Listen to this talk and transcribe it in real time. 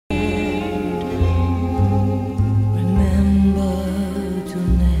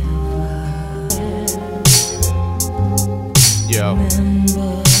Yo.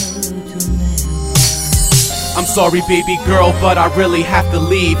 I'm sorry baby girl, but I really have to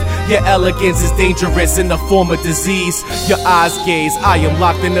leave. Your elegance is dangerous in the form of disease. Your eyes gaze, I am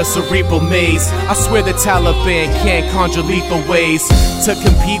locked in a cerebral maze. I swear the Taliban can't conjure lethal ways to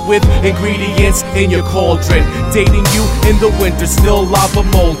compete with ingredients in your cauldron. Dating you in the winter, still lava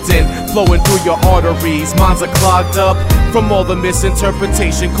molten, flowing through your arteries. Minds are clogged up from all the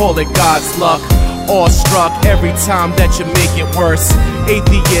misinterpretation, call it God's luck. Awestruck every time that you make it worse.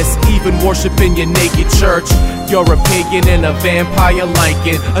 Atheists even worshiping your naked church. You're a pagan and a vampire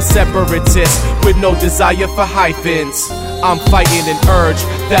liking a separatist with no desire for hyphens. I'm fighting an urge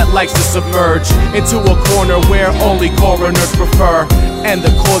that likes to submerge into a corner where only coroners prefer. And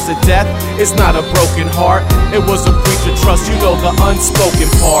the cause of death is not a broken heart. It was a breach of trust, you know the unspoken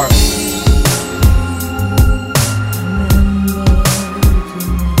part.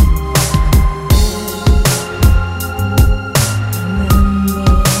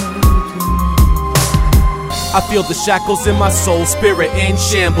 I feel the shackles in my soul, spirit in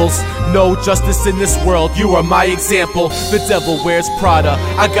shambles. No justice in this world, you are my example. The devil wears Prada,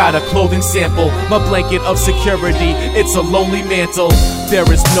 I got a clothing sample. My blanket of security, it's a lonely mantle. There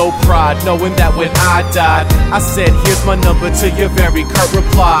is no pride, knowing that when I died, I said here's my number to your very curt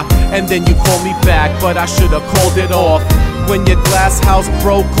reply. And then you called me back, but I should've called it off. When your glass house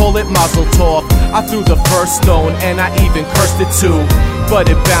broke, call it Mazel Tov. I threw the first stone and I even cursed it too, but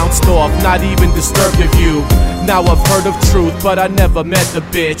it bounced off, not even disturbed of you. Now I've heard of truth, but I never met the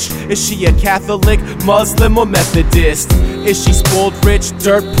bitch. Is she a Catholic, Muslim, or Methodist? Is she spoiled rich,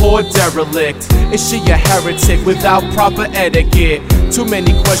 dirt poor, derelict? Is she a heretic without proper etiquette? Too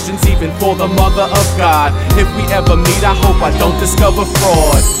many questions even for the mother of God. If we ever meet, I hope I don't discover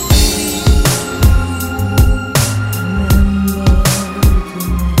fraud.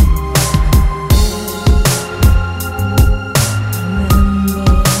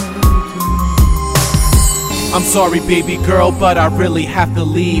 I'm sorry baby girl, but I really have to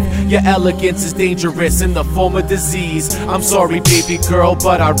leave. Your elegance is dangerous in the form of disease. I'm sorry baby girl,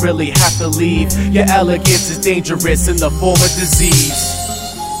 but I really have to leave. Your elegance is dangerous in the form of disease.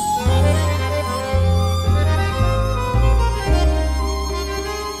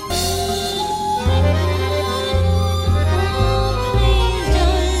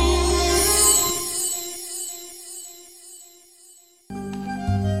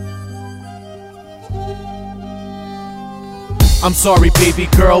 I'm sorry baby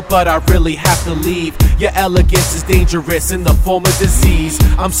girl, but I really have to leave. Your elegance is dangerous in the form of disease.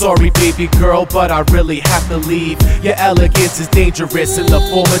 I'm sorry baby girl, but I really have to leave. Your elegance is dangerous in the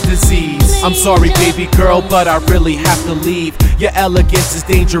form of disease. I'm sorry baby girl, but I really have to leave. Your elegance is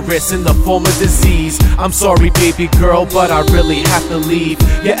dangerous in the form of disease. I'm sorry baby girl, but I really have to leave.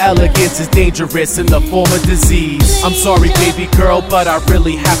 Your elegance is dangerous in the form of disease. I'm sorry baby girl, but I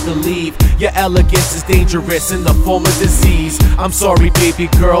really have to leave. Your elegance is dangerous in the form of disease. I'm sorry baby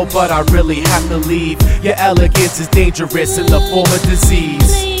girl, but I really have to leave. Your elegance is dangerous in the form of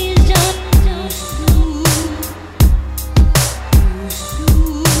disease.